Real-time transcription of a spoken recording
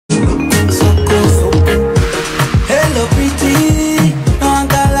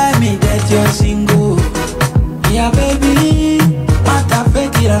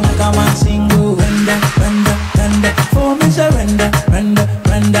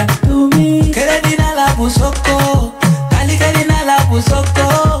renda to me. Keredina la busoko, kali kerina la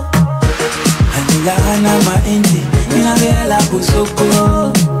busoko. Anila ana mainti, ina vea la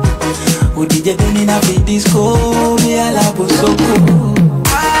busoko. Udije deni na fi disco, vea la busoko.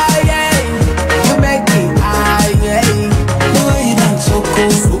 Aye, you make me aye. The way you dance so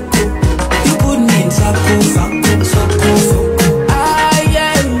cool, you put me in sako, sako, sako.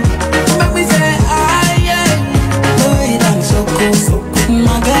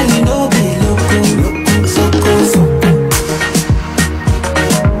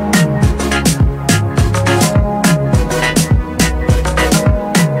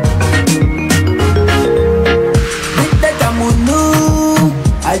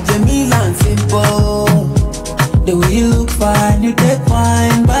 The way you look fine, you take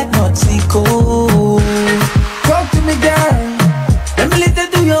wine, but not Zico. Talk to me, girl. Let me let you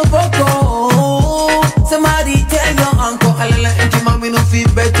do your vocal. Somebody tell your uncle, I let you mommy no feel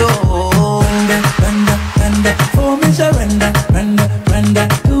better. Renda, renda, for me surrender, renda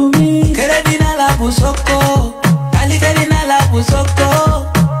to me. Keredina la busoko, kali kerina la busoko.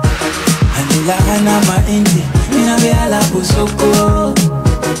 Anila ana mainti, ina vea la busoko.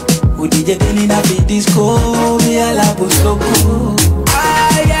 Udije deni na fi disco, vea la busoko.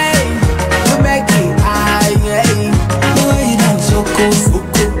 Aye, you make me aye. The way you dance so cool,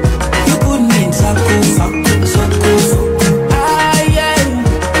 you put me in sako, sako, sako. Aye,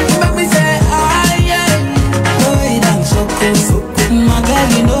 you make me say aye. The way you dance so cool, my girl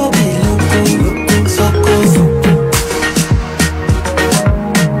you know be loco, soko, soko.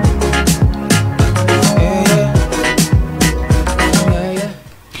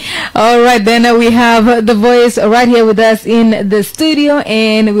 All right, then we have The Voice right here with us in the studio,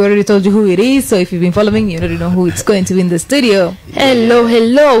 and we already told you who it is. So if you've been following, you already know who it's going to be in the studio. Hello,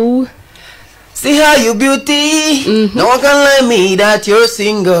 hello. See how you beauty. No one can lie me that you're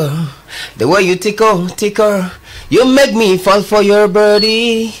single. The way you tickle, you make me fall for your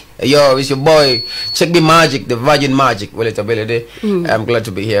birdie. Yo, it's your boy. Check the magic, the Virgin Magic. Well, it's ability. I'm glad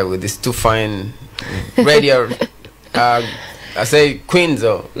to be here with these two fine radio. I say queens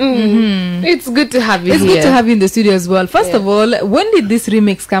though. It's good to have you It's here. good to have you in the studio as well. First of all, when did this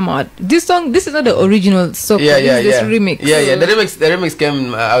remix come out? This song, this is not the original song. This remix. Yeah. The remix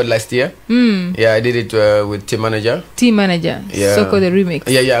came out last year. Yeah, I did it with Team Manager. Team Manager. Yeah. So called the remix.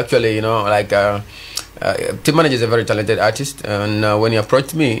 Yeah. Actually, you know, like Team Manager is a very talented artist, and when he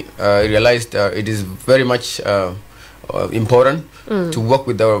approached me, I realized it is very much important to work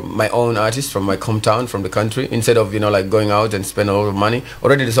with my own artists from my hometown, from the country, instead of, you know, like going out and spend a lot of money.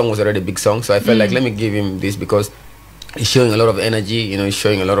 Already the song was already a big song, so I felt like let me give him this because he's showing a lot of energy, you know, he's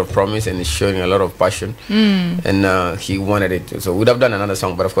showing a lot of promise, and he's showing a lot of passion, and he wanted it. So we'd have done another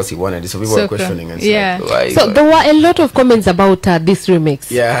song, but of course he wanted it, so people were questioning and like, so there were a lot of comments about this remix.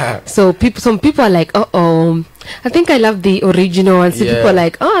 Yeah. So some people are like, I think I love the original, and some people are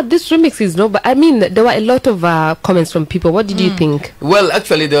like, this remix is no. But I mean, there were a lot of comments from people. What did you think? Well,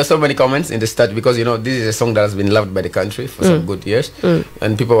 actually, there were so many comments in the start because, you know, this is a song that has been loved by the country for some good years,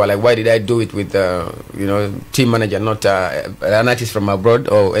 and people were like, why did I do it with you know, Team Manager, not an artist from abroad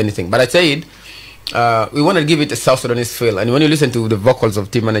or anything? But I said we want to give it a South Sudanese feel, and when you listen to the vocals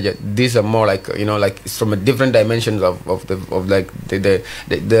of Team Manager, these are more like, you know, like it's from a different dimensions of the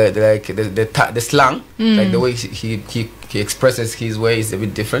slang, like the way he expresses his way is a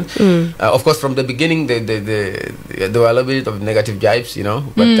bit different. Of course, from the beginning, there were a little bit of negative jibes, you know,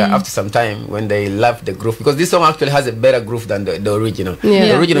 but after some time, when they love the groove, because this song actually has a better groove than the original.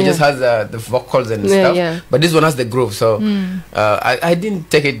 The original just has the vocals and stuff, but this one has the groove. So I didn't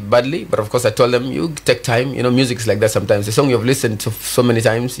take it badly, but of course I told them, you take time, you know, music is like that sometimes. The song you've listened to so many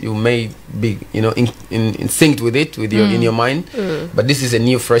times, you may be, you know, in sync with it, with your in your mind, but this is a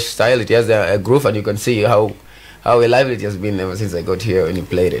new fresh style. It has a groove, and you can see how alive it has been ever since I got here and he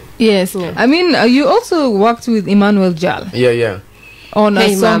played it. Yes. I mean, you also worked with Emmanuel Jal. On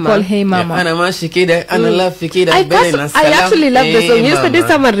a song called Hey Mama. I actually love the song. Yesterday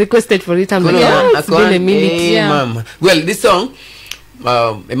someone requested for it. I'm like, it's been a minute. Well, this song,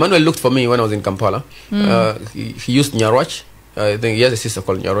 Emmanuel looked for me when I was in Kampala. He used Nyarwach. I think he has a sister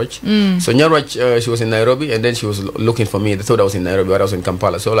called Nyarwach. So Nyarwach, she was in Nairobi, and then she was looking for me. They thought I was in Nairobi, but I was in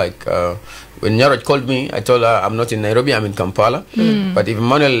Kampala. So like when Nyarwach called me, I told her I'm not in Nairobi, I'm in Kampala. But if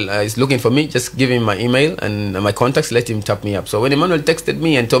Emmanuel is looking for me, just give him my email and my contacts, let him tap me up. So when Emmanuel texted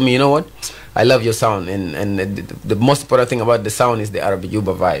me and told me, you know what, I love your sound, and the most important thing about the sound is the Arabic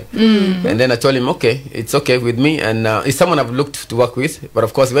Yuba vibe. And then I told him, okay, it's okay with me, and it's someone I've looked to work with. But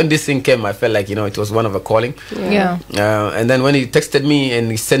of course, when this thing came, I felt like, you know, it was one of a calling. Yeah. And then when he texted me and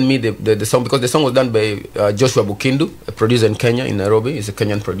he sent me the song, because the song was done by Joshua Bukindu, a producer in Kenya, in Nairobi. He's a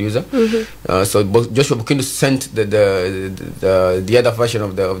Kenyan producer. So Joshua Bukindu sent the other version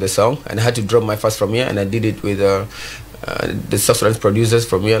of the song, and I had to drop my first from here, and I did it with the South Sudanese producers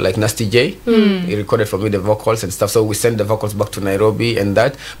from here, like Nasty J. He recorded for me the vocals and stuff. So we sent the vocals back to Nairobi and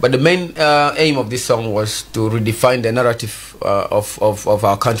that. But the main aim of this song was to redefine the narrative of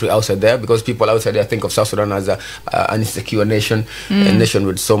our country outside there, because people outside there think of South Sudan as an insecure nation, a nation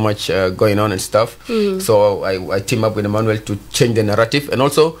with so much going on and stuff. So I team up with Emmanuel to change the narrative, and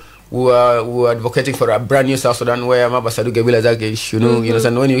also we were advocating for a brand new South Sudan where Mabasadu Gebila Zage, you know,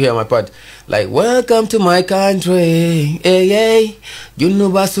 and when you hear my part, like, welcome to my country, hey, hey,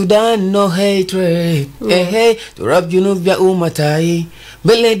 Junuba Sudan, no hatred, hey, hey, to Rab Junubia Umatai,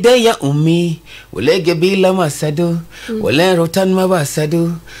 Beledeya Umi, Wele Gebila Masadu, Wele Rotan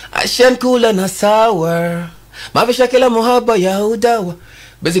Mabasadu, Ashan Kula Nasawa, Mavishakela Mohaba Yahudawa.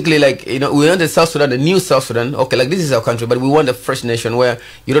 Basically, like, you know, we want the South Sudan, the new South Sudan. Okay, like, this is our country, but we want a fresh nation where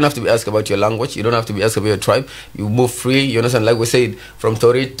you don't have to be asked about your language, you don't have to be asked about your tribe. You move free, you understand? Like we said, from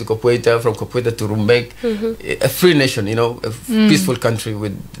Torit to Kopoita, from Kopoita to Rumbek, a free nation, you know, a peaceful country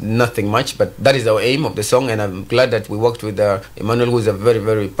with nothing much. But that is our aim of the song, and I'm glad that we worked with Emmanuel, who is a very,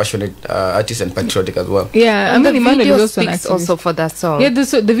 very passionate artist and patriotic as well. Yeah, And I mean, the Emmanuel video is also an speaks activist. also for that song. Yeah,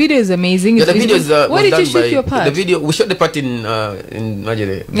 the video is amazing. Yeah, the video is where was did you done by shoot your part? the video. We shot the part in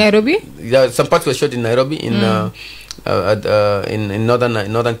Nigeria. Nairobi? Yeah, some parts were shot in Nairobi, in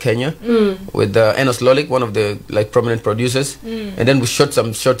northern Kenya, with Enos Lolik, one of the like prominent producers, and then we shot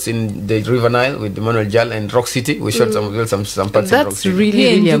some shots in the River Nile with Emmanuel Jal and Rock City. We shot some parts in Rock That's City. really,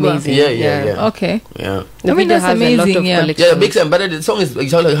 Here in really Juba. amazing. Yeah. Okay. Yeah. The I mean, video that's has a lot amazing, of yeah. collections. Yeah, big time. But the song is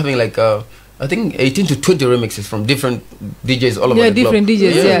actually having like I think 18 to 20 remixes from different DJs all over the different globe.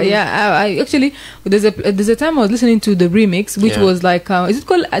 DJs. Yeah. I actually there's a time I was listening to the remix, which Yeah. was like is it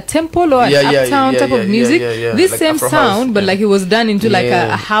called a temple or an uptown type of music? This Like same Afro sound, house, but like it was done into like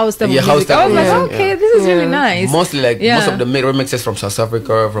Yeah. a house type Yeah, of house music. type I was of like, music, okay, yeah. this is really nice. Mostly like Yeah. most of the remixes from South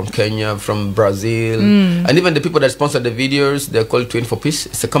Africa, from Kenya, from Brazil, and even the people that sponsor the videos, they're called Twin for Peace.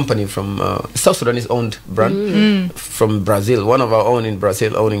 It's a company from South Sudanese owned brand from Brazil. One of our own in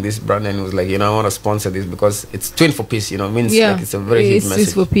Brazil owning this brand, and was like, you know, I want to sponsor this because it's Twin for Peace. You know, means like it's a very huge message.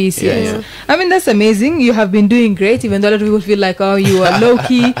 It's for peace. Yeah, Yes. yeah. I mean, that's amazing. You have been doing great, even though a lot of people feel like, oh, you are low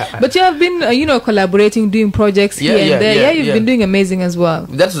key, but you have been, collaborating, doing projects here and there. You've been doing amazing as well.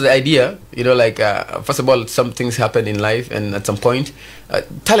 That's the idea, you know. Like first of all, some things happen in life, and at some point,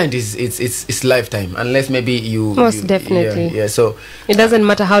 talent is it's lifetime, unless maybe you Most definitely. Yeah. So It doesn't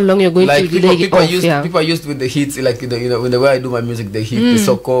matter how long you're going like to lay it people off. are used with the hits, like when the way I do my music, the hit, the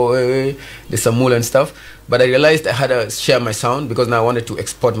Soko, the Samul and stuff. But I realized I had to share my sound, because now I wanted to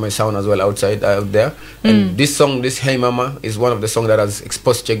export my sound as well out there. And this song, this Hey Mama, is one of the songs that has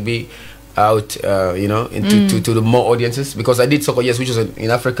exposed Check B out, to the more audiences, because I did Soko Yes, which was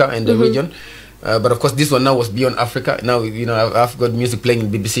in Africa and the region. But of course, this one now was beyond Africa. Now, I've got music playing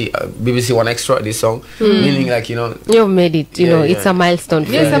in BBC One Extra, this song. Meaning, like, You've made it, it's a milestone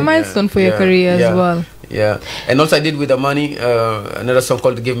for Yes, you. a milestone for your career as well. Yeah, and also I did with Amani another song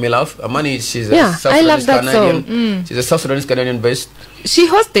called "Give Me Love." Amani, she's a South I love Sudanese that Canadian. She's a South Sudanese Canadian based. She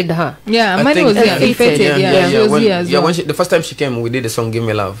hosted her. Yeah, I mine think- was I think- infected. Yeah, she was here as well. When the first time she came, we did the song "Give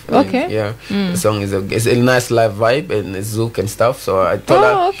Me Love." Okay. Yeah, the song is a nice live vibe and it's zouk and stuff. So I told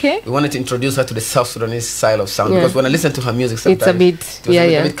her okay. we wanted to introduce her to the South Sudanese style of sound, because when I listen to her music, sometimes It's a bit, it was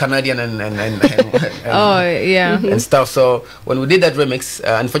a bit Canadian and stuff. So when we did that remix,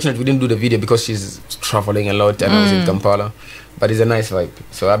 unfortunately we didn't do the video because she's traveling a lot and I was in Kampala. But it's a nice vibe.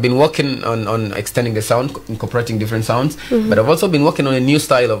 So I've been working on extending the sound, incorporating different sounds. But I've also been working on a new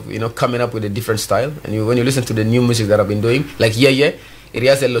style of coming up with a different style. And when you listen to the new music that I've been doing, like it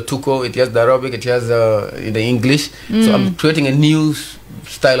has a Lotuko, it has the Arabic, it has the English. So I'm creating a new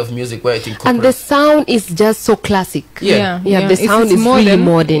style of music where it incorporates. And the sound is just so classic. Yeah. The sound is really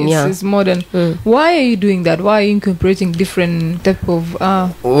modern. It's modern. Why are you doing that? Why are you incorporating different type of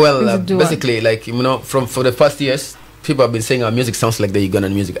basically, like, for the past years, people have been saying our music sounds like the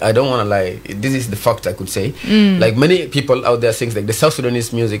Ugandan music. I don't want to lie. This is the fact I could say. Like many people out there saying like the South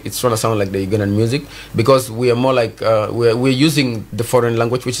Sudanese music, it's trying to sound like the Ugandan music, because we are more like we're using the foreign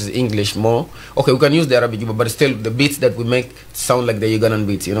language, which is English more. Okay, we can use the Arabic, but still the beats that we make sound like the Ugandan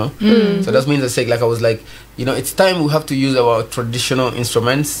beats, So that means I was like, it's time we have to use our traditional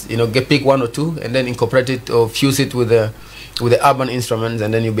instruments, pick one or two and then incorporate it or fuse it with with the urban instruments,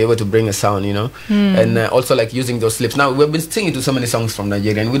 and then you'll be able to bring a sound, you know. And also like using those slips. Now we've been singing to so many songs from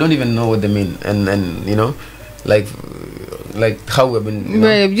Nigeria, and we don't even know what they mean, and you know, like how we've been, you know,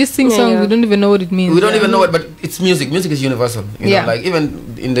 right, we just sing songs, we don't even know what it means. We don't even know it, but it's music. Music is universal, you know. Like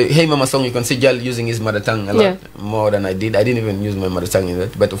even in the Hey Mama song, you can see Jal using his mother tongue a lot more than I did. I didn't even use my mother tongue in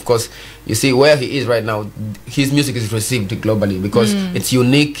that, but of course, you see where he is right now, his music is received globally because it's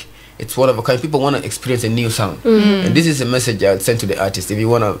unique. It's one of a kind. People want to experience a new sound, and this is a message I'll send to the artist. If you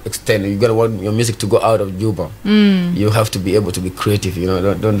want to extend, you gotta want your music to go out of Juba. You have to be able to be creative. You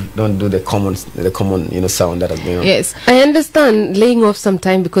know, don't do the common you know sound that you know. Yes, I understand laying off some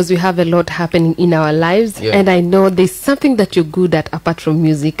time because we have a lot happening in our lives, and I know there's something that you're good at apart from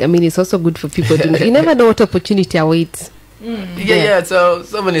music. I mean, it's also good for people to know. You never know what opportunity awaits.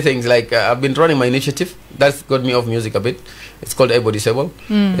 So many things. Like I've been running my initiative that's got me off music a bit. It's called Able Disable.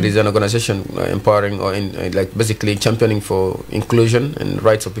 It is an organization empowering or like basically championing for inclusion and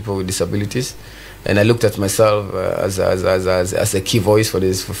rights of people with disabilities. And I looked at myself as a key voice for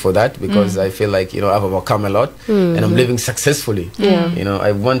that because I feel like, you know, I've overcome a lot and I'm living successfully. You know,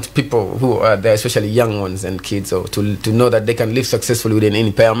 I want people who are there, especially young ones and kids, to know that they can live successfully with any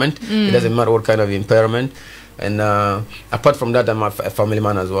impairment. It doesn't matter what kind of impairment. And apart from that, I'm a family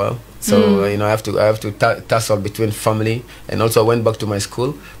man as well. So you know, I have to tussle between family, and also I went back to my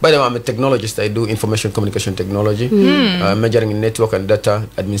school. By the way, I'm a technologist. I do information communication technology, majoring in network and data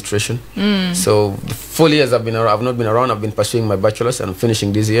administration. So the 4 years I've not been around. I've been pursuing my bachelor's and I'm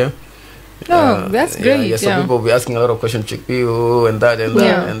finishing this year. Oh, that's great. So people will be asking a lot of questions, and that and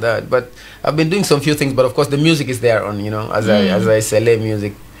that and that. But I've been doing some few things. But of course, the music is there on, you know, as I say,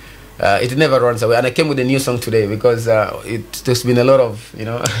 music. It never runs away, and I came with a new song today because there's been a lot of, you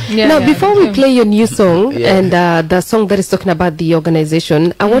know. Before we play your new song and the song that is talking about the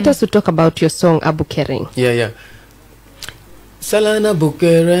organization, I want us to talk about your song Abu Kereng. Salana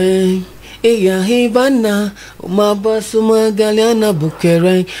Bukereng, iya hibana, umabasuma galiana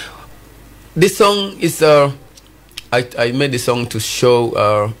Bukereng. This song is I made this song to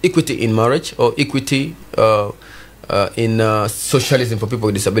show equity in marriage or equity. In socialism for people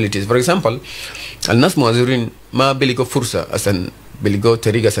with disabilities. For example, Al-Nas Muazirin ma biligo fursa asan biligo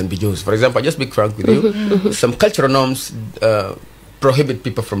terigas and bijus. For example, just be frank with you, some cultural norms prohibit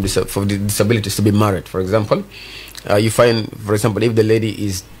people from disabilities to be married. For example, you find, for example, if the lady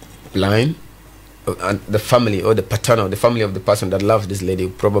is blind, and the family or the paternal, the family of the person that loves this lady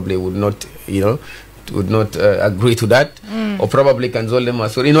probably would not, you know, agree to that, or probably can solve them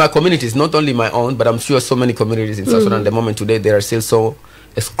as well. You know, our communities, not only my own, but I'm sure so many communities in South Sudan at the moment today, they are still so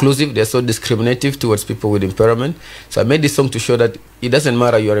exclusive, they're so discriminative towards people with impairment. So I made this song to show that it doesn't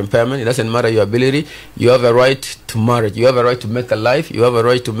matter your impairment, it doesn't matter your ability, you have a right to marriage, you have a right to make a life, you have a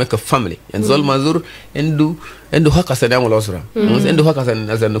right to make a family. And Zol Mazur endu haka sana amul osra. Endu haka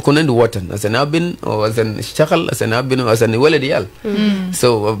sana as an kunendu watan, as an abin or as an shakal, as an abin or as an weledial.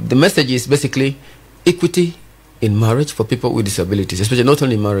 So the message is basically equity in marriage for people with disabilities, especially not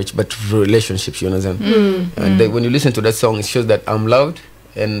only marriage but relationships, you understand? And when you listen to that song, it shows that I'm loved,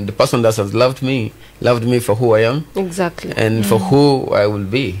 and the person that has loved me for who I am, and for who I will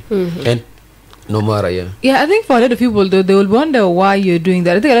be, and no matter. I think for a lot of people, though, they will wonder why you're doing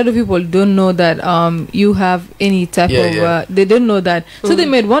that. I think a lot of people don't know that you have any type of they don't know that, so they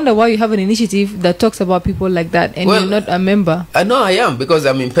might wonder why you have an initiative that talks about people like that, and you're not a member. No, I am, because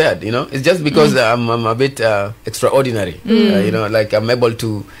I'm impaired, you know. It's just because I'm a bit extraordinary, you know, like I'm able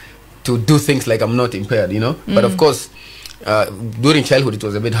to do things like I'm not impaired, you know. But of course, during childhood it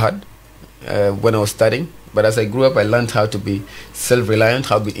was a bit hard when I was studying. But as I grew up, I learned how to be self-reliant,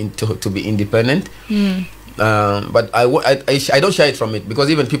 how to be independent. But I don't shy from it, because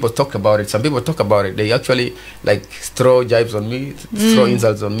even people talk about it. Some people talk about it. They actually like throw jibes on me, throw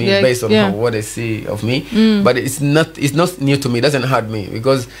insults on me based on what they see of me. But it's not new to me. It doesn't hurt me,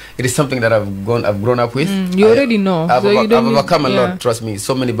 because it is something that I've grown up with. You already know. I've overcome a lot. Trust me,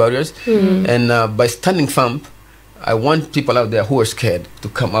 so many barriers. And by standing firm, I want people out there who are scared to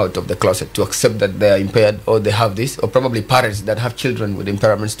come out of the closet, to accept that they are impaired or they have this, or probably parents that have children with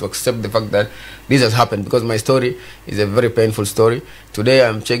impairments, to accept the fact that this has happened, because my story is a very painful story. Today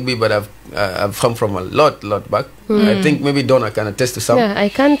I'm Chegbi, but I've come from a lot back. I think maybe Donna can attest to some. Yeah, I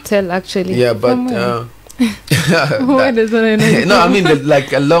can't tell actually. Yeah, but Why does that know? No, I mean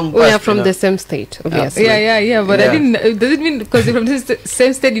like a long past, we are from the same state, obviously. But I didn't. Does it mean because you're from the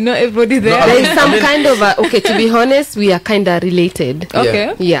same state, you know everybody there? No, there is some kind of okay, to be honest, we are kind of related.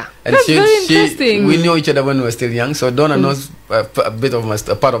 Okay. Yeah. And that's very interesting. We knew each other when we were still young, so Donna knows a bit of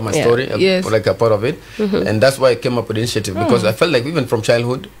a part of my story, like a part of it, and that's why I came up with the initiative, because I felt like even from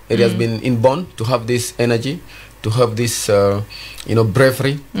childhood it has been inborn to have this energy to have this,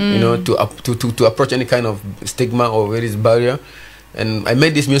 bravery, to approach any kind of stigma or various barrier. And I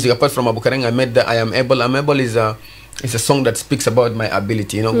made this music apart from Abu Kareng. I made the I Am Able. I Am Able is a song that speaks about my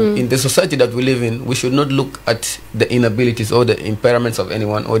ability. In the society that we live in, we should not look at the inabilities or the impairments of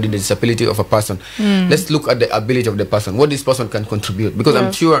anyone or the disability of a person. Let's look at the ability of the person, what this person can contribute. Because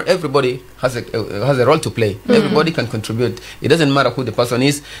I'm sure everybody has a role to play. Everybody can contribute. It doesn't matter who the person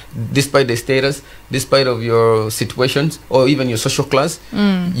is, despite the status, despite of your situations or even your social class,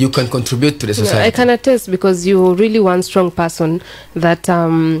 you can contribute to the society. I can attest, because you're really one strong person that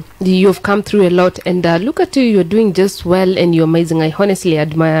you've come through a lot, and look at you, you're doing just well and you're amazing. I honestly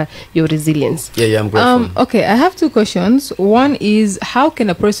admire your resilience. Yeah, I'm grateful. Okay, I have two questions. One is, how can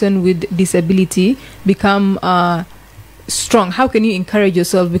a person with disability become strong? How can you encourage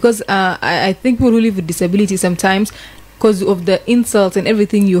yourself? Because I think people who live with disability sometimes, because of the insults and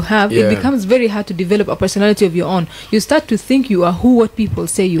everything you have, it becomes very hard to develop a personality of your own. You start to think you are what people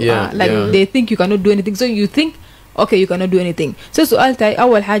say you are. Like they think you cannot do anything, so you think okay, you cannot do anything. So سؤال تاعي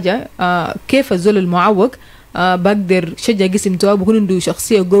أول حاجة كيف الزول المعوق بقدر شجع جسم تاعه بكون عنده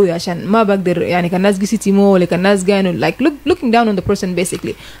شخصية قوية عشان ما بقدر يعني كان الناس قسي تيمو ولا كان الناس قانو like looking down on the person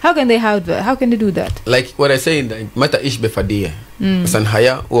basically. How can they do that? Like what I say, متى إيش بفدية مثلا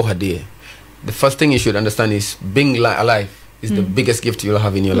حياة وهدية. The first thing you should understand is being alive is the biggest gift you'll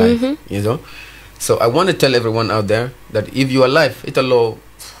have in your life. You know, so I want to tell everyone out there that if you are alive, italo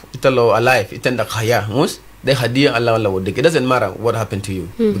alive, itenda khaya mus. It doesn't matter what happened to you,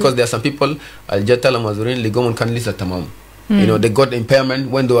 because there are some people they got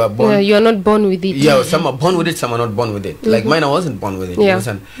impairment when they were born. You're not born with it. Yeah, some are born with it, some are not born with it. Like mine, I wasn't born with it. You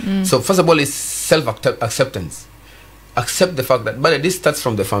understand? So first of all, it's self-acceptance. Accept the fact that, but this starts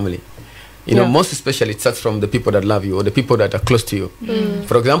from the family. Most especially it starts from the people that love you or the people that are close to you.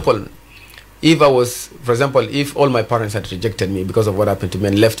 For example, if all my parents had rejected me because of what happened to me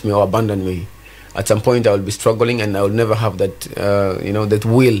and left me or abandoned me, at some point I will be struggling and I will never have that, that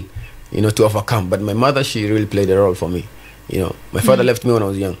will, to overcome. But my mother, she really played a role for me. My father left me when I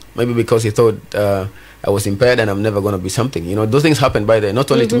was young, maybe because he thought I was impaired and I'm never going to be something. Those things happen by the, not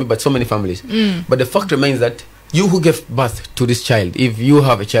only to me, but so many families. But the fact remains that you who gave birth to this child, if you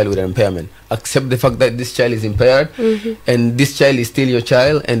have a child with an impairment, accept the fact that this child is impaired and this child is still your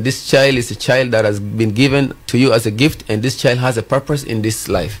child, and this child is a child that has been given to you as a gift, and this child has a purpose in this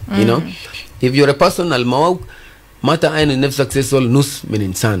life. If you're a person al-mawaq, mata ainu nafsak sesol nus min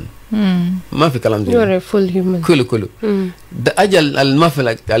insan. Ma fi kalam you are a full human. Kulu. The ajal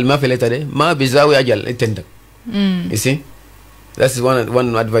al-mafilata de, ma bizawi ajal itenda. You see? That's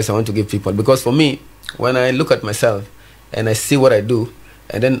one advice I want to give people. Because for me, when I look at myself and I see what I do,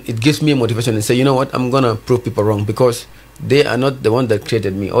 and then it gives me motivation and say, you know what, I'm going to prove people wrong, because they are not the ones that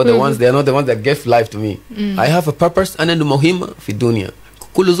created me, or they are not the ones that gave life to me. I have a purpose, and then the muhimma fi dunya.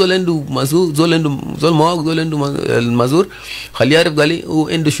 كل زول عنده مزور زول مواقف زول عنده المزور خليه يعرف قالي هو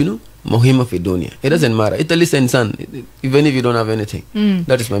عنده شنو مهمة في الدنيا. It doesn't matter. It's لسه إنسان even if you don't have anything.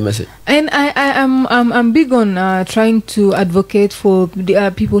 That is my message. And I'm big on trying to advocate for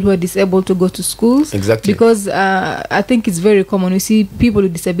the, people who are disabled to go to schools. Exactly. Because I think it's very common. We see people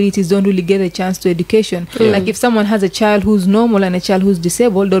with disabilities don't really get a chance to education. Like if someone has a child who's normal and a child who's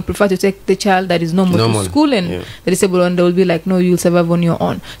disabled, they'll prefer to take the child that is normal to school, and the disabled one, they will be like, no, you'll survive on your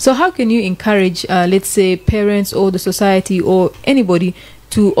own. So how can you encourage, let's say, parents or the society or anybody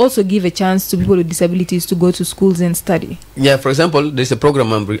to also give a chance to people with disabilities to go to schools and study? Yeah, for example, there's a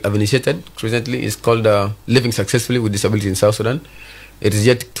program I've initiated recently. It's called Living Successfully with Disability in South Sudan. It is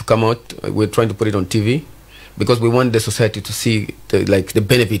yet to come out. We're trying to put it on TV because we want the society to see the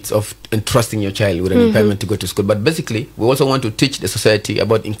benefits of entrusting your child with an impairment to go to school. But basically, we also want to teach the society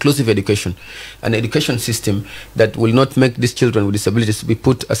about inclusive education, an education system that will not make these children with disabilities be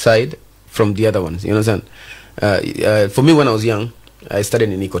put aside from the other ones. You understand? For me, when I was young, I studied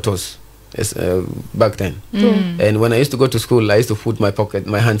in Ikotos back then. And when I used to go to school, I used to put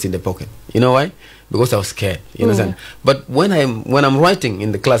my hands in the pocket. You know why? Because I was scared. You understand? But when I'm writing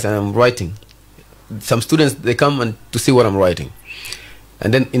in the class and I'm writing, some students, they come to see what I'm writing.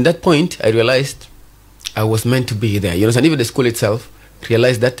 And then in that point, I realized I was meant to be there. You understand? Even the school itself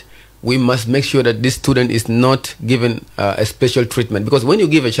realized that we must make sure that this student is not given a special treatment. Because when you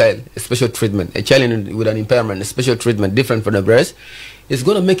give a child a special treatment, a child with an impairment, a special treatment different from the rest, it's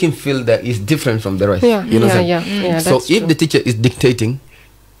going to make him feel that he's different from the rest. You know yeah, so if the teacher is dictating,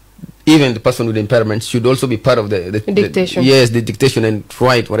 even the person with impairments should also be part of the dictation. The dictation and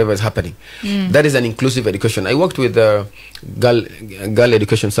write whatever is happening. That is an inclusive education. I worked with Girl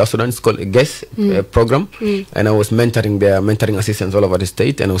Education South Sudan. It's called a GES program, and I was mentoring their mentoring assistants all over the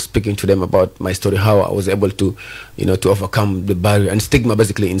state, and I was speaking to them about my story, how I was able to, to overcome the barrier and stigma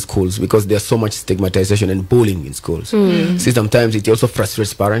basically in schools, because there's so much stigmatization and bullying in schools. See, sometimes it also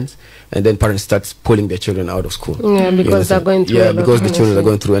frustrates parents, and then parents start pulling their children out of school. Yeah, because they're going through. Yeah, because the children are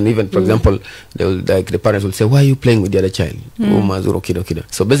going through, and even for example, they will, like the parents will say, "Why are you playing with the other child?"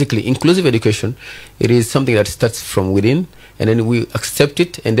 So basically, inclusive education, it is something that starts from within, and then we accept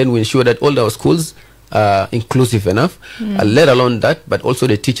it, and then we ensure that all our schools are inclusive enough, let alone that, but also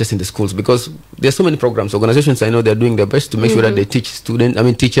the teachers in the schools, because there's so many programs, organizations, I know they're doing their best to make sure that they teach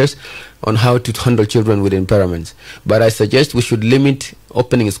teachers on how to handle children with impairments. But I suggest we should limit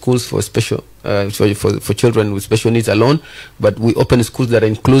opening schools for special for children with special needs alone, but we open schools that are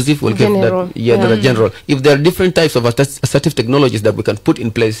inclusive. We'll general. That are general. If there are different types of assertive technologies that we can put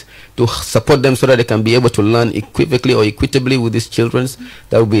in place to support them so that they can be able to learn equivocally or equitably with these children,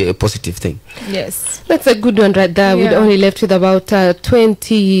 that would be a positive thing. Yes, that's a good one right there. We're only left with about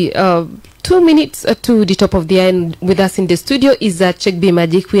 2 minutes to the top of the end. With us in the studio is Chegbi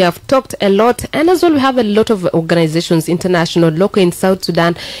Magic. We have talked a lot, and as well we have a lot of organizations, international, local in South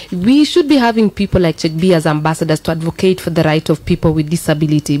Sudan. We should be having people like Chegbi as ambassadors to advocate for the right of people with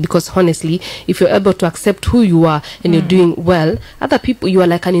disability, because honestly, if you're able to accept who you are and you're doing well, other people, you are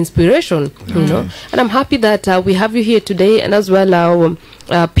like an inspiration, you know. And I'm happy that we have you here today, and as well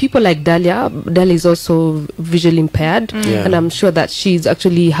people like Dahlia. Dahlia is also visually impaired, and I'm sure that she's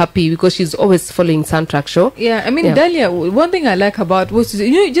actually happy because she's always following Soundtrack Show. Yeah, I mean, Dahlia, one thing I like about was,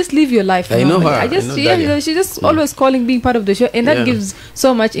 you just live your life. I know her. She's just always calling, being part of the show, and that gives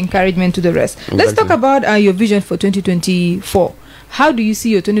so much encouragement to the rest. Exactly. Let's talk about your vision for 2024. How do you see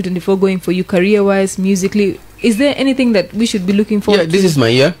your 2024 going for you, career-wise, musically? Is there anything that we should be looking forward to? This is my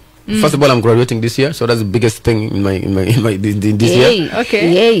year. First of all, I'm graduating this year, so that's the biggest thing in this year.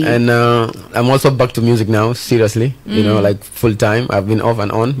 Okay. Yay. And I'm also back to music now, seriously. You know, like full time. I've been off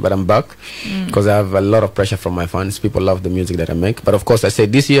and on, but I'm back because I have a lot of pressure from my fans. People love the music that I make. But of course, I say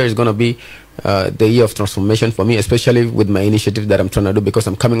this year is gonna be the year of transformation for me, especially with my initiative that I'm trying to do, because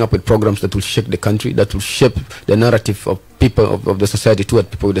I'm coming up with programs that will shake the country, that will shape the narrative of people of the society toward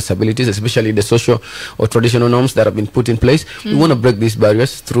people with disabilities, especially the social or traditional norms that have been put in place. We want to break these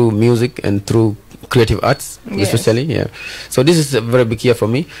barriers through music and through creative arts, especially. So this is a very big year for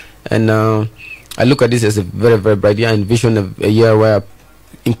me, and I look at this as a very, very bright year. I envision a year where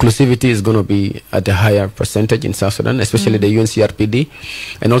inclusivity is going to be at a higher percentage in South Sudan, especially the UNCRPD,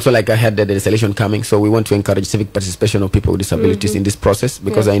 and also, like I had the legislation coming, so we want to encourage civic participation of people with disabilities in this process,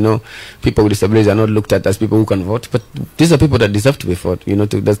 because I know people with disabilities are not looked at as people who can vote, but these are people that deserve to be voted,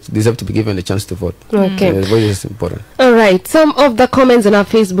 that deserve to be given the chance to vote. Okay, voice is important. All right, some of the comments on our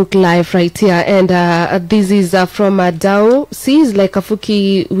Facebook Live right here, and this is from Dao. Sees like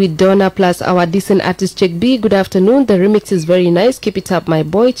Afuki with Donna plus our decent artist Chegbi. Good afternoon. The remix is very nice. Keep it up, my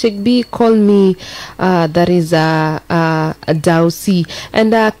boy. Chegbi, call me. That is Dao C.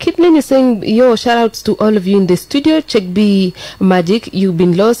 And Kitlin is saying, yo, shout outs to all of you in the studio. Chegbi Magic, you've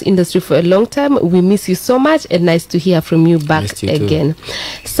been lost industry for a long time. We miss you so much, and nice to hear from you back again.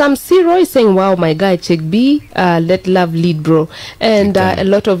 Sam C. Roy is saying, wow, my guy Chegbi, let love lead, bro. And a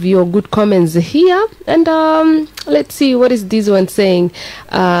lot of your good comments here. And let's see, what is this one saying?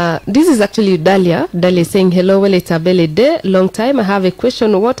 This is actually Dahlia. Dahlia saying, hello, well, it's Abele Day. Long time. I have a question.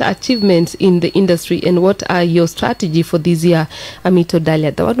 What achievements in the industry, and what are your strategy for this year? Amito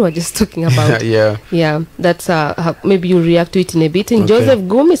Dahlia, the one we were just talking about. Yeah, that's maybe you react to it in a bit. And Joseph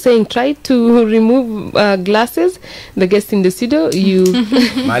Gumi saying, try to remove glasses. The guest in the studio, you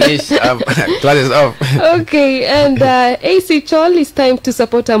Malish, glasses off. Okay, and AC Chol, it's time to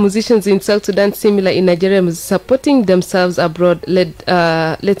support our musicians in South Sudan, similar in Nigeria, supporting themselves abroad.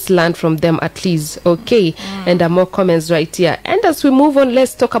 Let's learn from them at least. Okay, and more comments right here. And as we move on,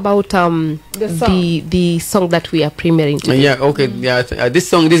 let's talk about the song that we are premiering today. This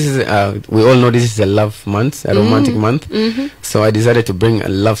song, this is we all know this is a love month, a romantic month. So I decided to bring a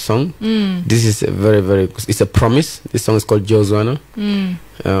love song. This is a very, very, it's a promise. This song is called Jozuana.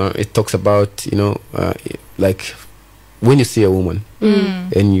 It talks about, like when you see a woman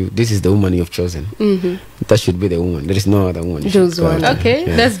and this is the woman you've chosen, that should be the woman. There is no other woman. Jozuana. Okay,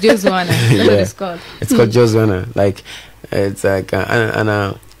 that's Jozuana. That's what it's called. It's called Jozuana. Like, it's like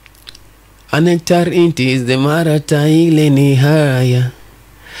anektar inti is the marata ile nihaya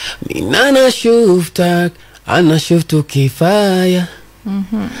minana shuftak ana shuftu kifaya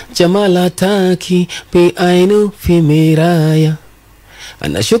jamala taki bi ainu fi miraya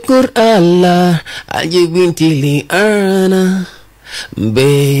Anashukuru Allah aje binti liana,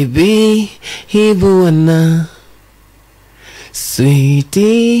 baby hibuana,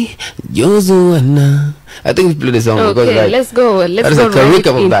 sweetie Jozuana. I think we play the song. Okay, right. let's go. Let's go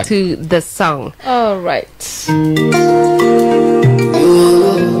right into the song. All right.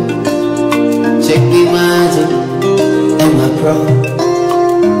 Check the magic and my pro.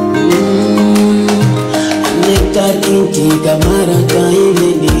 Nectar inti kamara kaile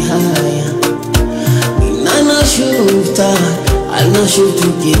ni haya. Inana shufta, alna shuftu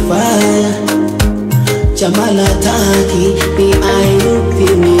kifaya. Chamala taki bi ainu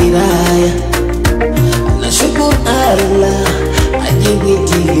pimiraya. Nashukur Allah,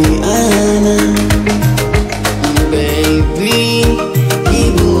 ajibiti ana. Baby,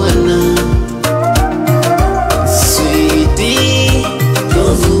 hibuana, sweetie,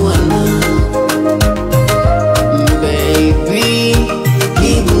 Jozuana. Baby,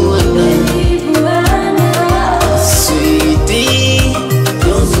 hibuana, sweetie,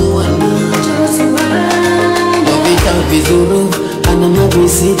 Jozuana. Lovita vizuru, ana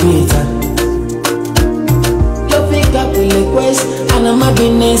mabisibita. Lovika kule quest, ana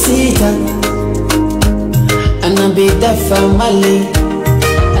mabinesita. Ana bida family,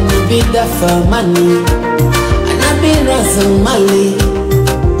 ana bida famani, ana bida family,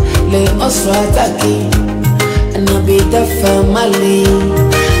 le oswataki. Ana bida family,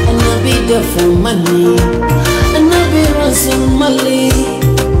 ana bida famani, ana bida family,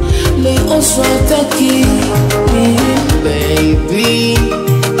 le oswataki. Baby,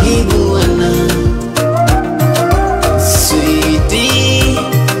 hibuana, sweetie,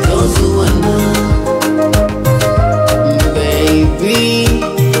 Jozuana. Baby,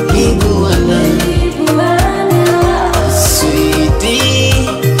 hibuana, sweetie,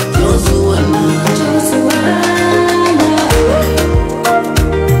 Jozuana.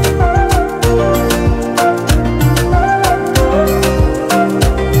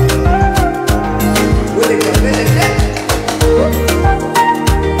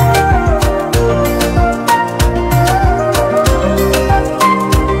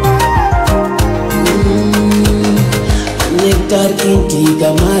 Nectar inti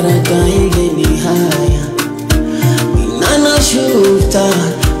kamara kaile ni haya. Inana shufta,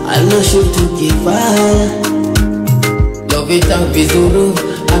 alna shuftu kifaya. Lovita vizuru,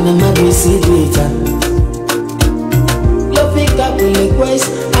 ana mabisibita. Lovika kule quest,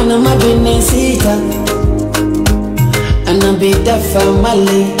 ana mabinesita. Ana bida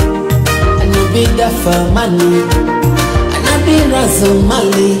family, ana bida famani, ana bida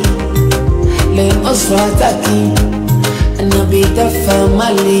somali, le oswataki. Ana bida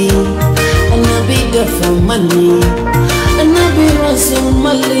family, ana bida famani, ana bida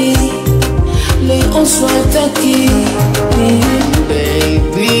somali, le oswataki.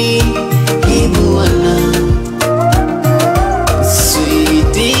 Baby, hibuana,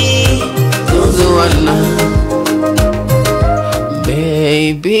 sweetie, Jozuana.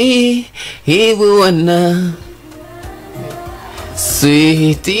 Baby, hibuana,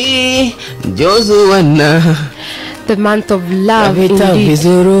 sweetie, Jozuana. The month of love, Lovita indeed.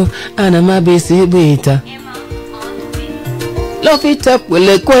 vizuru, ana mabisibita. Love it up with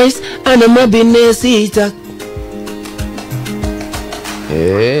the quest, ana mabinesita.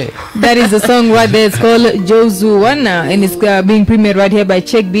 Hey. That is the song right there. It's called Jozuana, and it's being premiered right here by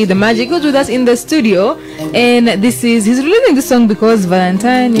Check B. The Magic goes with us in the studio, and he's releasing this song because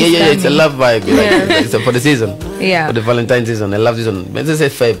Valentine is Yeah, it's a coming. love vibe. Like, it's for the season. Yeah. For the Valentine season. I love this one. Let's say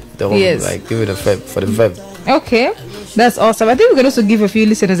Feb. The one, Yes. like, give it a Feb. For the Feb. Okay, that's awesome. I think we can also give a few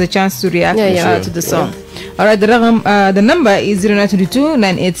listeners a chance to react Sure. to the song. All right, the number is 0922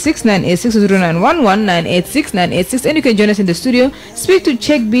 986 986 0911 986 986, and you can join us in the studio. Speak to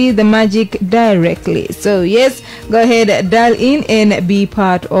Check B the Magic directly. So yes, go ahead, dial in and be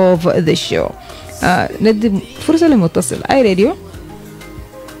part of the show. فرصة للمتصل. اي راديو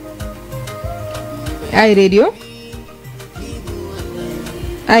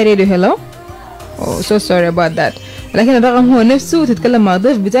hello. Oh, so sorry about that. لكن الرقم هو نفسه وتتكلم مع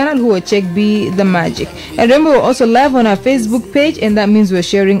ضيف بتاعنا اللي هو Check B the Magic. And remember, we're also live on our Facebook page, and that means we're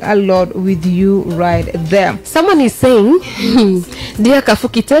sharing a lot with you right there. Someone is saying, dear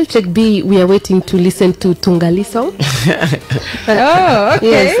Kafuki, tell Check B we are waiting to listen to Tungali song. Oh, okay.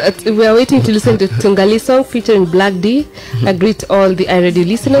 Yes, we are waiting to listen to Tungali song featuring Black D. I greet all the iRadio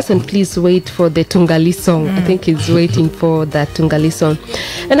listeners, and please wait for the Tungali song. I think he's waiting for that Tungali song.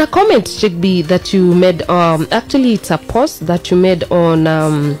 And a comment, Check B, that you made, actually it's a post that you made on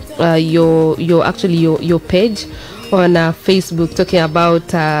your page on Facebook, talking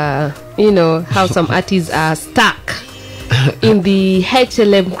about how some artists are stuck in the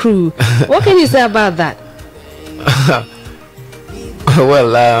HLM crew. What can you say about that?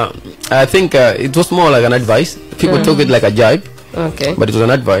 Well, I think it was more like an advice. People took it like a jibe. Okay. But it was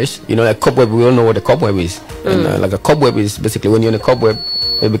an advice. You know, like cobweb, we all know what a cobweb is. And like a cobweb is basically when you're in a cobweb,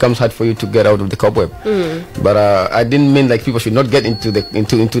 it becomes hard for you to get out of the cobweb. But I didn't mean like people should not get into the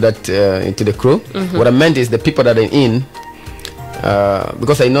into the crew. What I meant is the people that are in,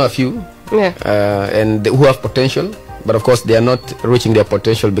 because I know a few, and who have potential. But of course, they are not reaching their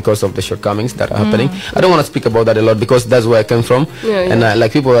potential because of the shortcomings that are happening. I don't want to speak about that a lot because that's where I came from. And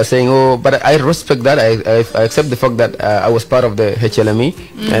like people are saying, oh, but I respect that. I accept the fact that I was part of the HLME,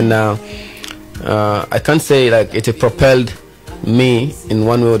 and I can't say like it propelled me in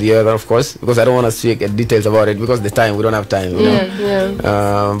one way or the other, of course, because I don't want to speak details about it because the time, we don't have time, you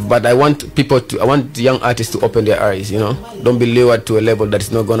know. But I want I want young artists to open their eyes, you know. Don't be lured to a level that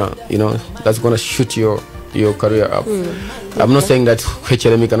is not gonna, you know, that's gonna shoot your career up. I'm not saying that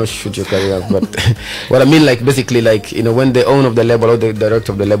HLME cannot shoot your career up, but what I mean, like basically, like, you know, when the owner of the label or the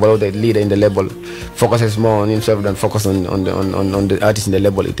director of the label or the leader in the label focuses more on himself than focus on the artist in the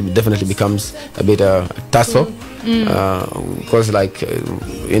label, it definitely becomes a bit tussle. Because like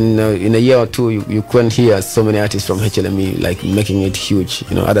in a year or two, you couldn't hear so many artists from HLME like making it huge,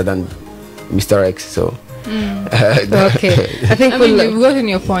 you know, other than Mr. X. So. Okay, I think we've gotten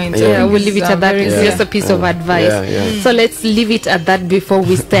your point. Yeah, we'll leave it at that. It's just a piece of advice. So let's leave it at that before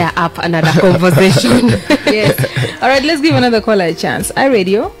we stir up another conversation. Yes. All right, let's give another caller a chance.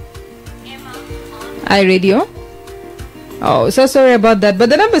 iRadio. iRadio. Oh, so sorry about that, but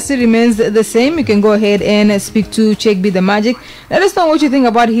the number still remains the same. You can go ahead and speak to Check Be the Magic. Let us know what you think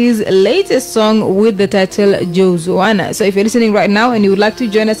about his latest song with the title Jozuana. So if you're listening right now and you would like to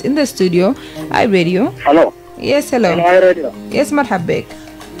join us in the studio, iRadio. Hello. Yes, hello. Hello, iRadio. Yes, marhabek.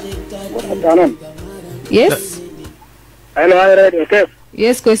 مرحبا. Yes. Hello, iRadio. كيف؟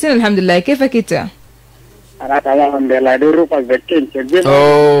 Yes, كويسين الحمد لله. كيفك انت؟ أنا تمام الحمد لله. دورك الذكين.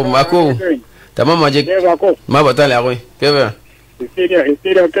 Oh, ماكو. تمام ماجيك. كيف أكو؟ ما بطالع أخوي. كيف؟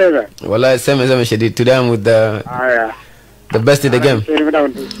 استديو كيف؟ والله سامي شديد. Today I'm with the best in the game.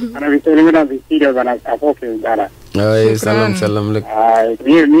 أنا بيسولي من الاستديو أنا أفوق إن أي سلام لك.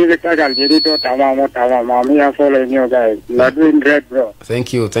 music تاعك الجديد تمام مامي أفولي نيو guys. You're doing great, bro.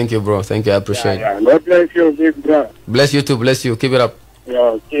 Thank you, bro. Thank you, I appreciate it. God bless you, big bro. Bless you too, bless you. Keep it up.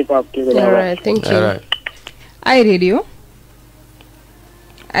 Yo, keep up. All right, thank you. All right. iRadio.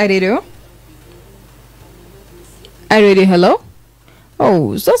 iRadio, hello.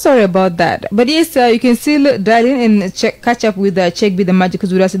 Oh, so sorry about that. But yes, you can still dial in and catch up with Check Be the Magic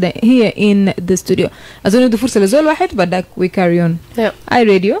because we're here in the studio. أظن the فرصة لزول واحد but we carry on. Yeah.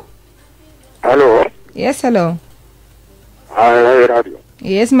 iRadio. Hello. Yes, hello. Hi, radio.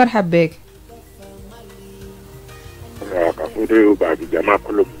 Yes, مرحب بك.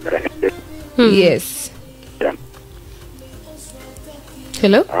 Yes.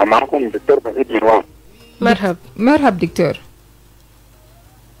 Hello. معكم دكتور بهيد مروان. مرحب دكتور.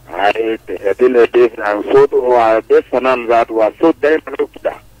 هاي تهديل ديف عن صوت وديف فنان ذات وصوت دايما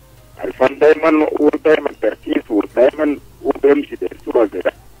كده. الفن دايما ودايما تركيز ودايما وبيمشي بالصورة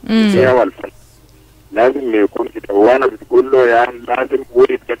كده. هي هو الفن. لازم يكون كده وانا بتقول له يعني لازم هو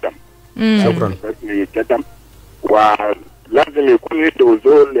يتقدم. شكرا. يتقدم ولازم يكون عنده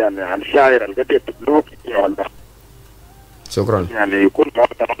زول يعني عن شاعر القدر تبلوك ولا. شكرا. يعني يكون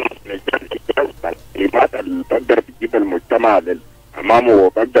معتمد من الكلمات اللي تقدر تجيب المجتمع امامه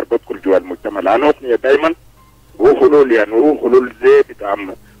وبقدر بدخل جوا المجتمع لانه اغنيه دائما هو حلول يعني هو حلول زي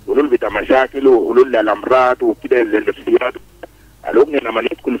بتاع مشاكل وحلول للامراض وكده للنفسيات. الاغنيه لما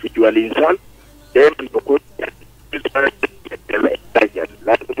ندخل في جوا الانسان دائما بكون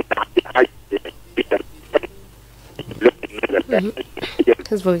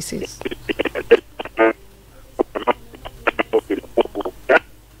His voices.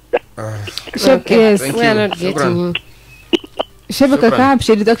 Yes, we are not getting him. شبكة كعب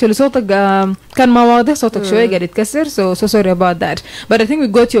شديد actually صوتك كان ما واضح صوتك شوي قاعد يتكسر so sorry about that but I think we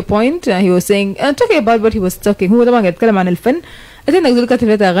got your point he was saying talking about what he was talking هو طبعا قاعد يتكلم عن الفن أنت إنك تقول كاتب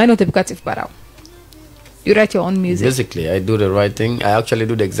لك أغاني وتبقى كاتب براو. You write your own music. Basically, I do the right thing. I actually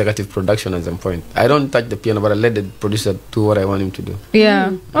do the executive production at some point. I don't touch the piano, but I let the producer do what I want him to do. Yeah.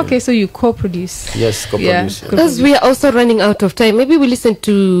 Okay, so you co-produce. Yes, co-produce. Yeah. As we are also running out of time, maybe we listen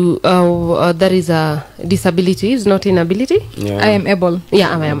to there is a disability, it's not inability. Yeah. I am able.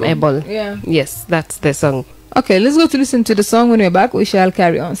 Yeah, I am able. Yeah. Yes, that's the song. Okay, let's go to listen to the song. When we're back, we shall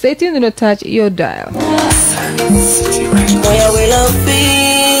carry on. Stay tuned, do not touch your dial. Where will I be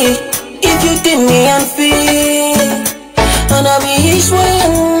if you did me and feel? And I be each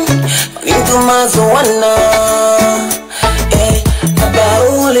one into my zona.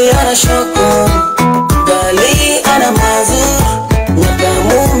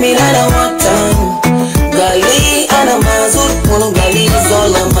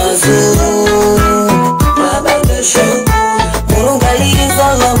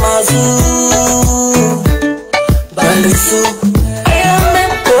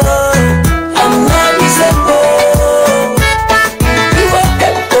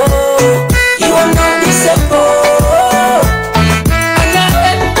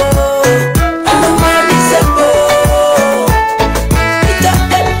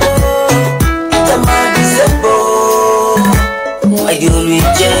 you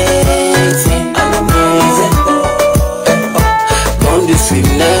reject me. I'm amazing. Don't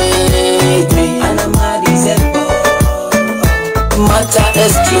discriminate me. I'm amazing. Matter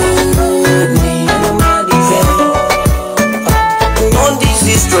exclude me. I'm amazing. Don't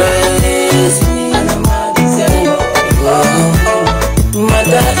distress me. I'm amazing.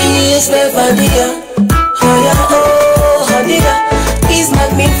 Matter is never dear. Haya oh hadia is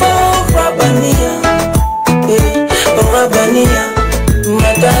not me for Rabania. Rabania.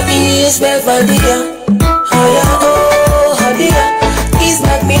 Matter is never dear. Haya oh hadia is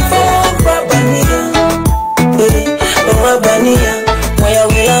not me for Rabania. Rabania. Where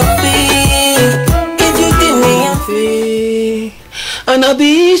will I be if you give me a fee? And I be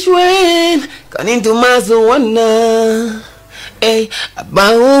when can into Mazuana. Hey,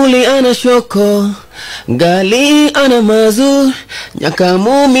 Bauli ana shoko, Gali ana mazur,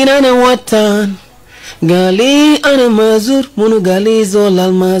 Nyakamumi ana watan, Gali ana mazur, Munu gali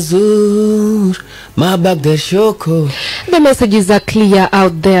zolal mazur, Mabagda shoko. The messages are clear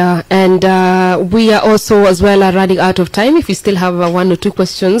out there, and we are also as well running out of time. If you still have one or two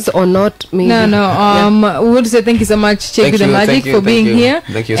questions or not, maybe. No. We would say thank you so much, Check the Magic, for being here.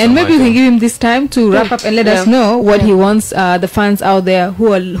 Thank you so and maybe much, we can give him this time to wrap up and let us know what he wants the fans out there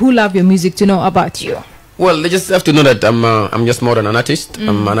who love your music to know about you. Well, they just have to know that I'm just more than an artist.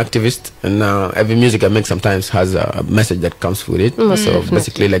 I'm an activist, and every music I make sometimes has a message that comes with it. So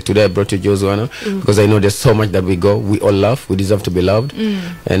basically, like today I brought you Jozuana because I know there's so much that we all love. We deserve to be loved,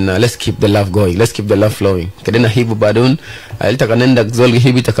 and let's keep the love going. Let's keep the love flowing. Kadena hibu badun, ilitakanenda zolgi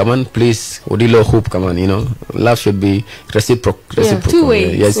hibi takaman. Please, udilo hoop kaman. You know, love should be reciprocal. Two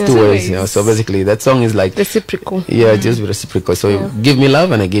ways. Yes, two ways. You know? So basically, that song is like reciprocal. Yeah, just reciprocal. So give me love,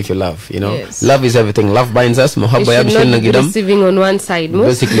 and I give you love. You know, love is everything. Love binds us. Muhabba ya bishil nagidam. Receiving on one side.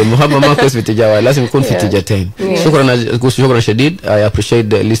 Basically, muhabba mako is vitijawa. Lazim kun vitijatain. Shukran shadid. I appreciate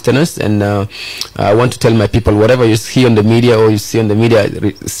the listeners, and I want to tell my people, whatever you see on the media or you see on the media,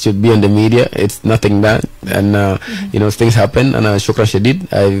 it should be on the media. It's nothing bad, and you know, things happen. And shukran shadid.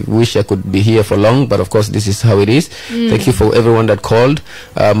 I wish I could be here for long, but of course, this is how it is. Thank you for everyone that called.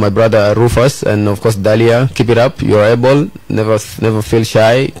 My brother Rufus, and of course Dahlia. Keep it up. You're able. Never feel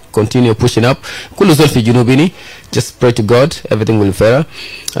shy. Continue pushing up. Just pray to God, everything will be fair.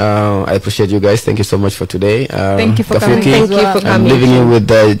 I appreciate you guys. Thank you so much for today. Thank you for coming. Thank you for coming. I'm leaving you with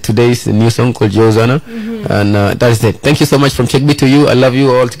today's new song called Jozuana, and that is it. Thank you so much from Check B to you. I love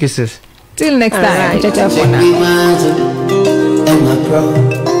you all. Kisses. Till next time. Right. Ciao for now.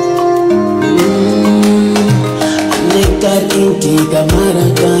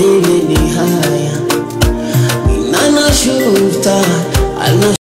 Shufta